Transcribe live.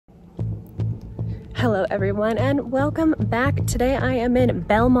Hello everyone and welcome back. Today I am in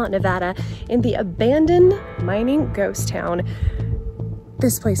Belmont, Nevada in the abandoned mining ghost town.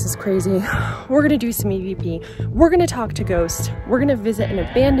 This place is crazy. We're gonna do some EVP. We're gonna talk to ghosts. We're gonna visit an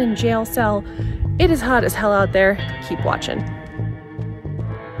abandoned jail cell. It is hot as hell out there. Keep watching.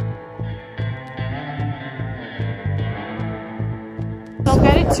 I'll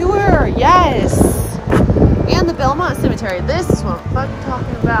get it to her, yes! And the Belmont Cemetery. This is what I'm fucking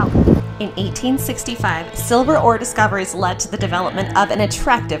talking about. In 1865, silver ore discoveries led to the development of an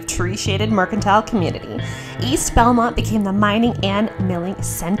attractive tree-shaded mercantile community. East Belmont became the mining and milling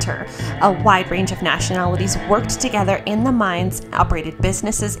center. A wide range of nationalities worked together in the mines, operated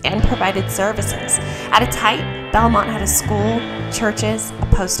businesses, and provided services. At its height, Belmont had a school, churches, a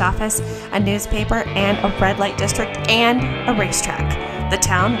post office, a newspaper, and a red light district, and a racetrack. The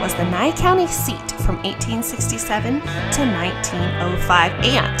town was the Nye County seat from 1867 to 1905,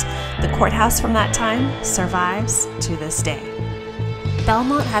 and the courthouse from that time survives to this day.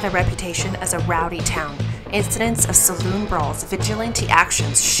 Belmont had a reputation as a rowdy town. Incidents of saloon brawls, vigilante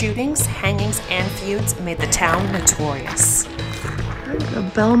actions, shootings, hangings, and feuds made the town notorious. The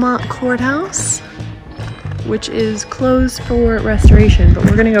Belmont Courthouse, which is closed for restoration, but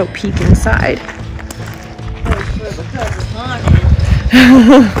we're gonna go peek inside.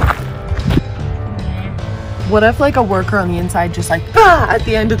 What if like a worker on the inside just like at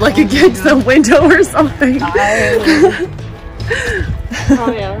the end of like against the window or something?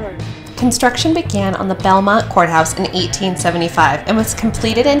 Oh yeah. Construction began on the Belmont Courthouse in 1875 and was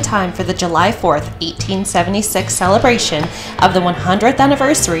completed in time for the July 4th, 1876 celebration of the 100th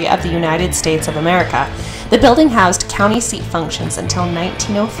anniversary of the United States of America. The building housed county seat functions until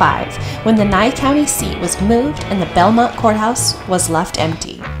 1905, when the Nye County seat was moved and the Belmont Courthouse was left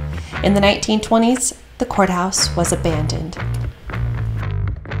empty. In the 1920s, the courthouse was abandoned.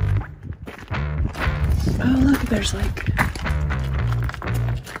 Oh look, there's like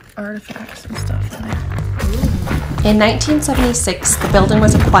artifacts and stuff in there. In 1976, the building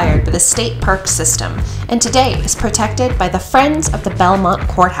was acquired by the state park system and today is protected by the Friends of the Belmont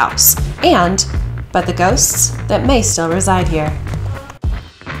Courthouse and by the ghosts that may still reside here.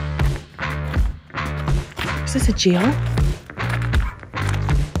 Is this a jail?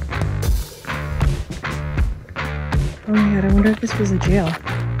 Oh my god, I wonder if this was a jail.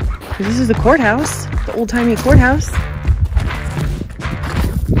 Because this is the courthouse, the old-timey courthouse.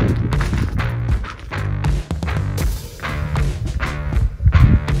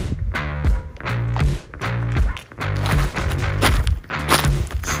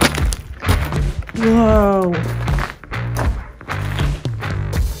 Whoa.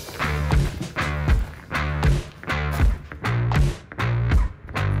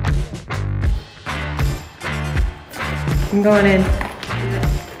 I'm going in.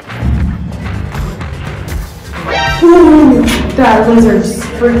 Ooh, that lizard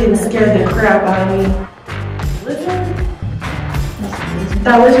freaking scared the crap out of me. Lizard?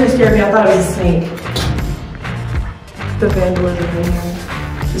 That lizard scared me. I thought it was a snake. The vandalism in here.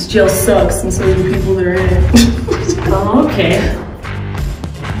 This jail sucks, and so do the people that are in it. Oh, okay.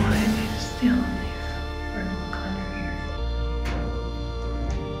 What is down there? We're gonna look under here.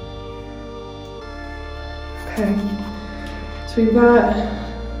 Okay. So we've got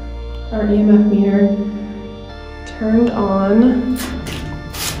our EMF meter turned on.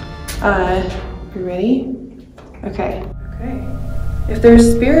 You ready? Okay. Okay. If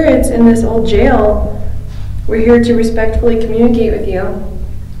there's spirits in this old jail, we're here to respectfully communicate with you.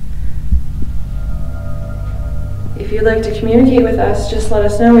 If you'd like to communicate with us, just let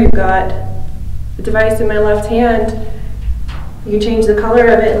us know. We've got the device in my left hand. You can change the color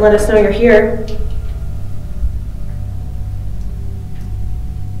of it and let us know you're here.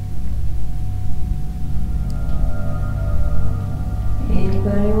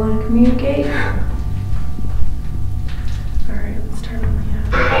 Anybody want to communicate? Alright, let's turn on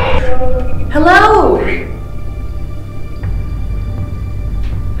the app. Hello?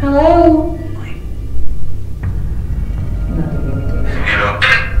 Hello?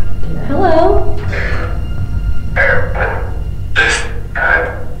 Hello?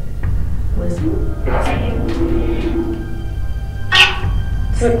 Listen?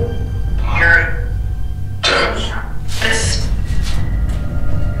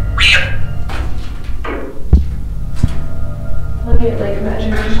 Look at, like,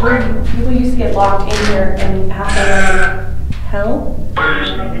 imagine people used to get locked in here and have to live in hell.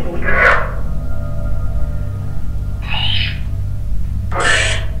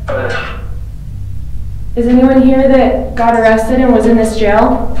 Is anyone here that got arrested and was in this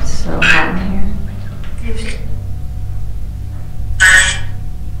jail? So hot in here.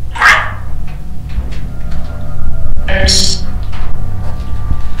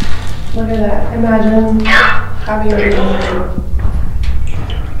 at that. Imagine having a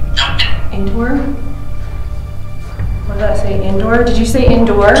indoor. What did that say? Indoor? Did you say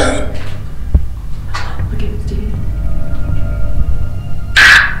indoor? Look at Stevie.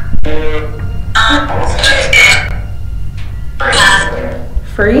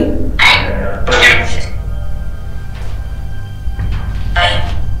 Free?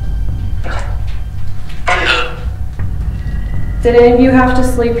 Did any of you have to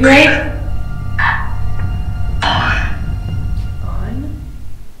sleep here? On?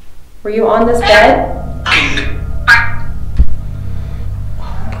 Were you on this bed?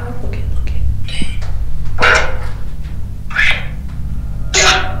 Look at.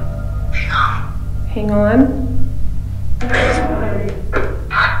 Hang on.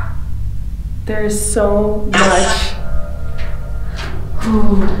 There's so much.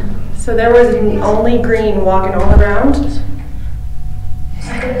 So there was only green walking all around.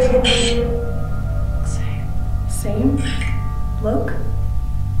 Same. Look.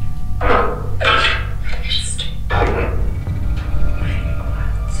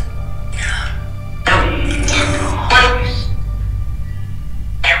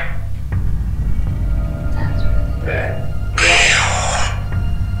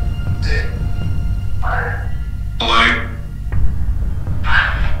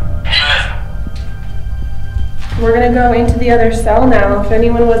 We're going to go into the other cell now. If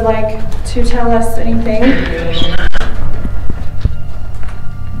anyone would like to tell us anything.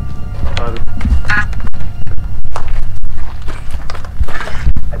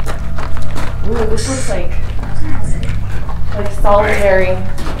 Ooh, this looks like solitary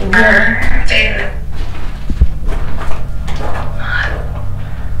in here.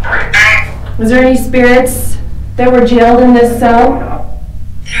 Was there any spirits that were jailed in this cell?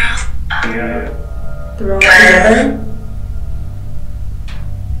 They're all together.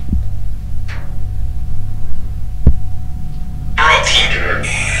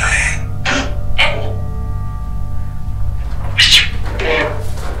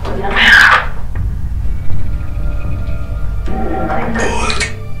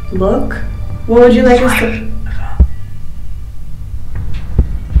 Look. What would you like us to?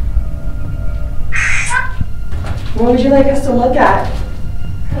 What would you like us to look at?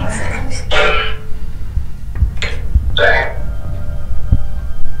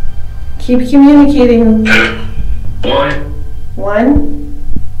 Keep communicating. One.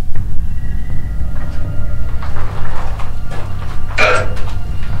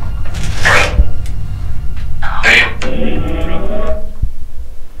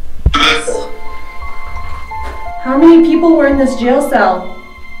 How many people were in this jail cell?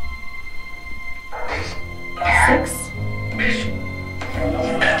 6?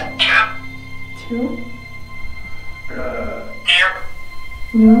 2?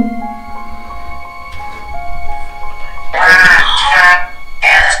 No.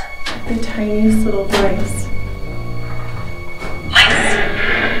 The tiniest little voice.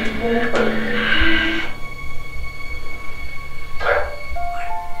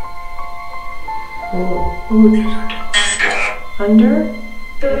 Ooh. Under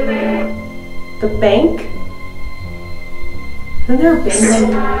the bank? Isn't there a bank?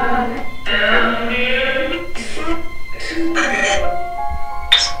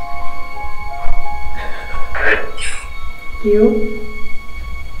 You?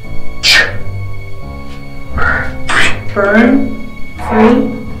 Burn? Free?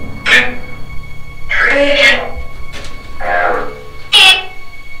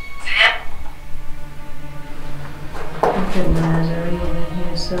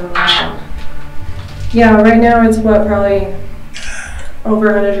 Yeah, right now it's what, probably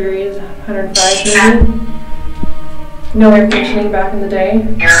over 100 degrees, 105 maybe. No air conditioning back in the day.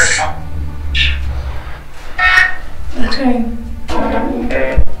 Okay.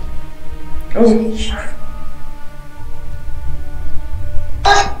 Oh.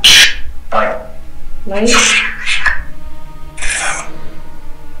 Light?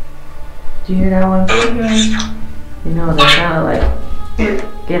 Did you hear that one? Yeah. You know, they sounded like,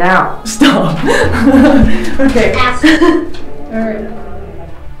 get out. Stop. Okay. Alright.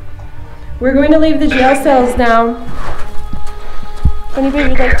 We're going to leave the jail cells now. If anybody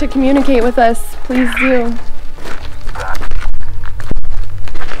would like to communicate with us, please do.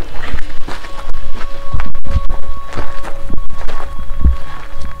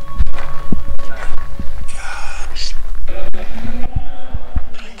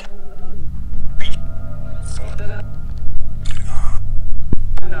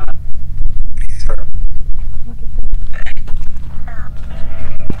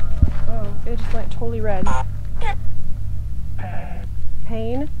 It just went totally red.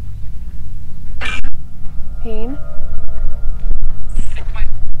 Pain?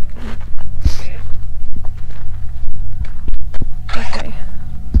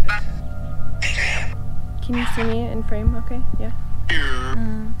 Can you see me in frame? Okay, yeah.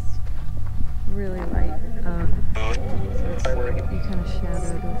 It's really light. So it's, you kind of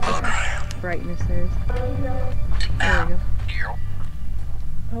shadowed with the brightness there. There we go.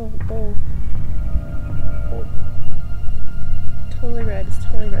 Oh. Totally red. It's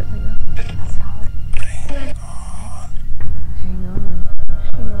totally red right now. Hang on.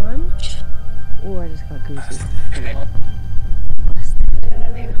 Hang on. Oh, I just got goosey.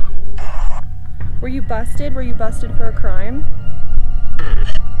 Were you busted? Were you busted for a crime?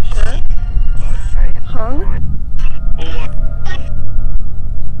 Sure. Hung?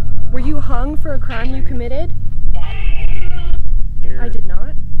 Were you hung for a crime you committed? I did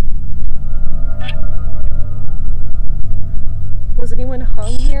not. Was anyone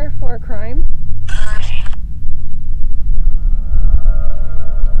hung here for a crime?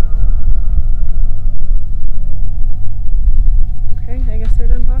 Okay, I guess they're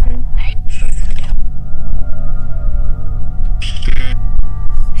done talking.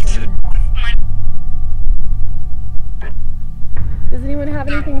 Does anyone have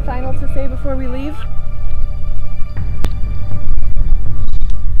anything final to say before we leave?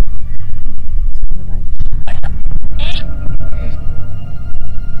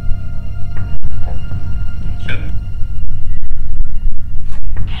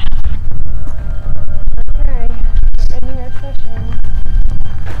 Okay, ending our session.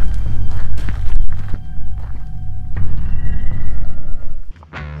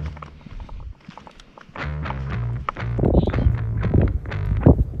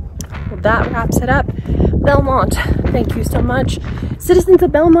 That wraps it up. Belmont, thank you so much. Citizens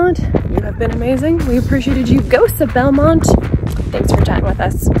of Belmont, you have been amazing. We appreciated you. Ghosts of Belmont, thanks for chatting with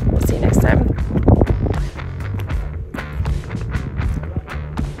us. We'll see you next time.